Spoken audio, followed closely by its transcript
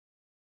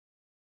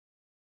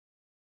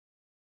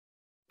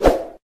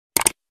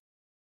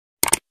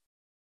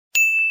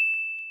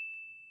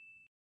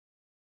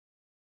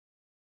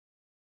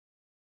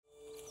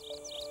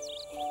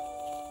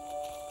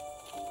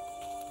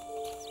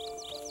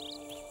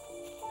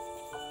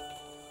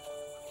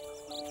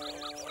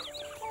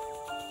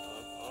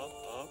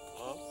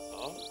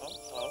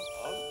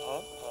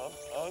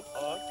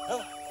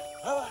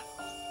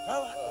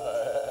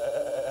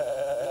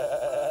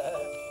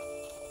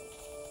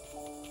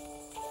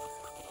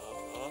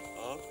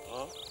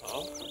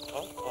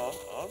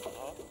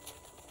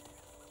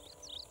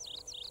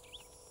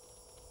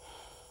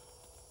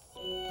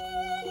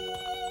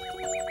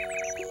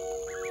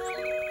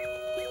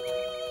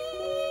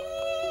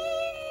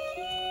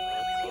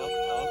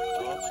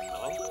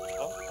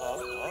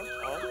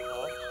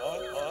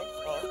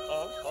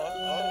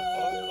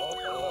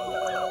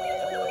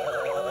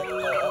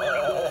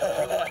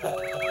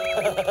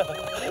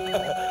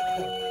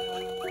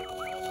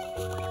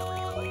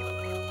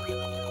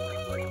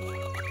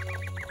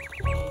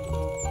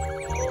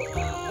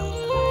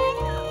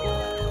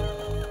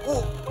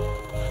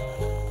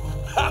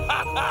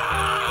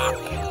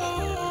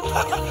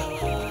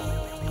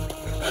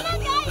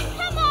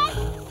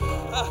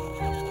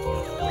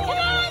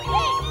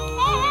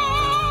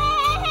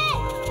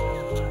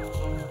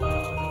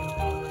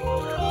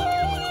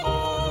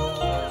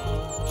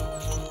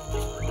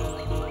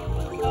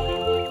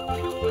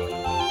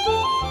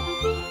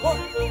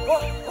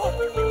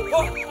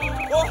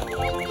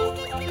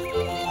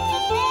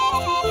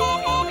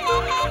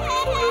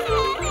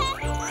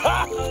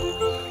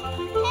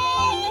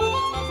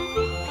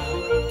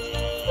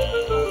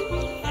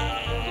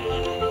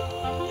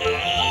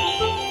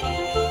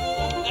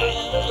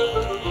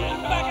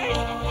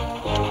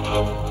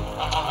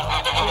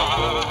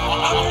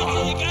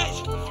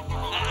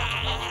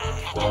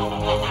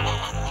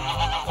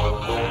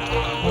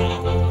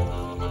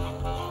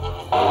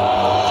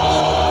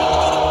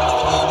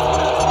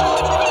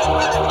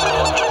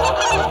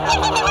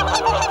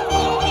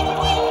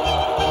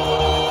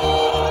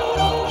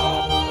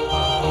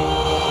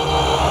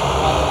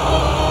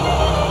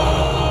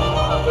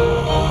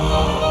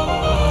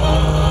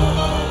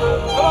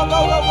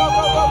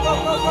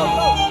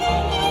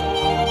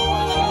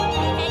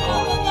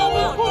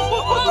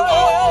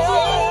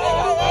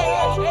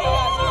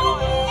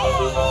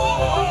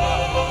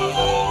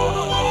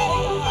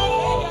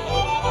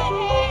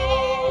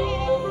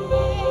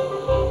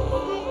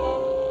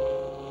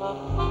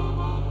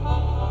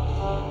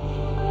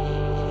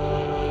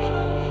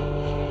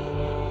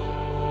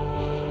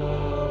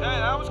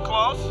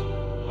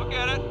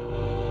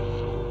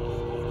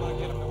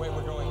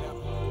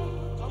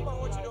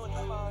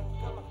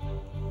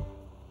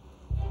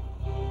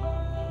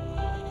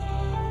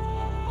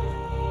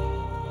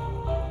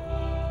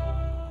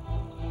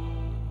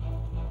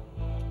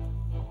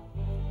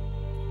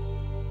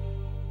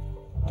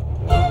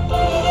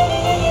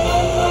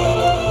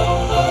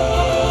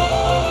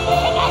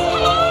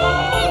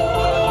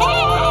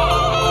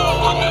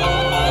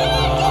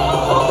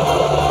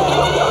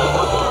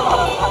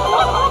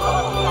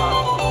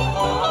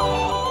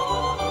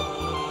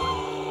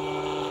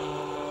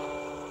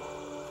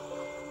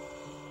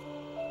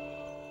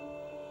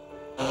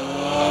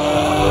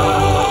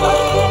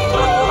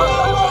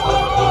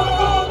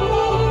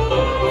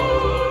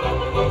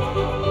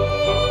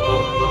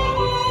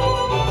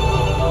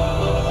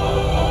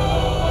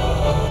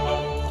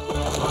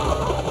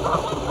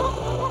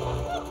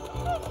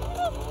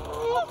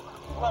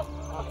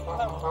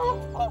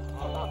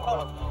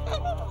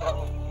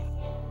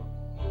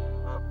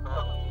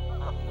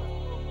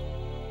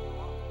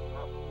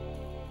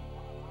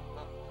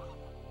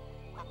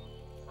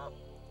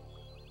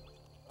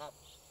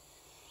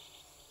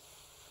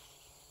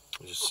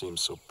It just seems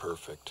so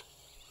perfect.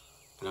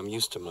 And I'm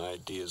used to my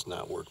ideas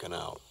not working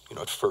out, you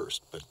know, at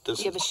first, but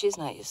this Yeah, but she's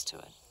not used to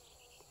it.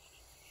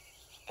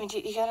 I mean,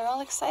 you got her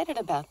all excited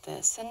about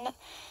this, and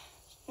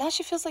now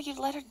she feels like you've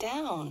let her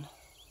down.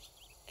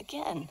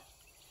 Again.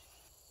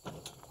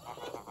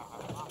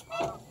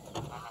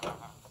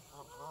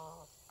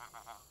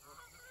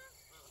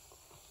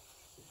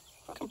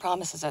 Broken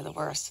promises are the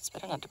worst. It's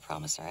better not to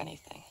promise her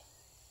anything.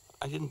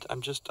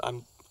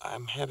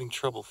 I'm having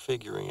trouble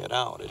figuring it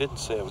out. I didn't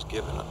say I was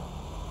giving up.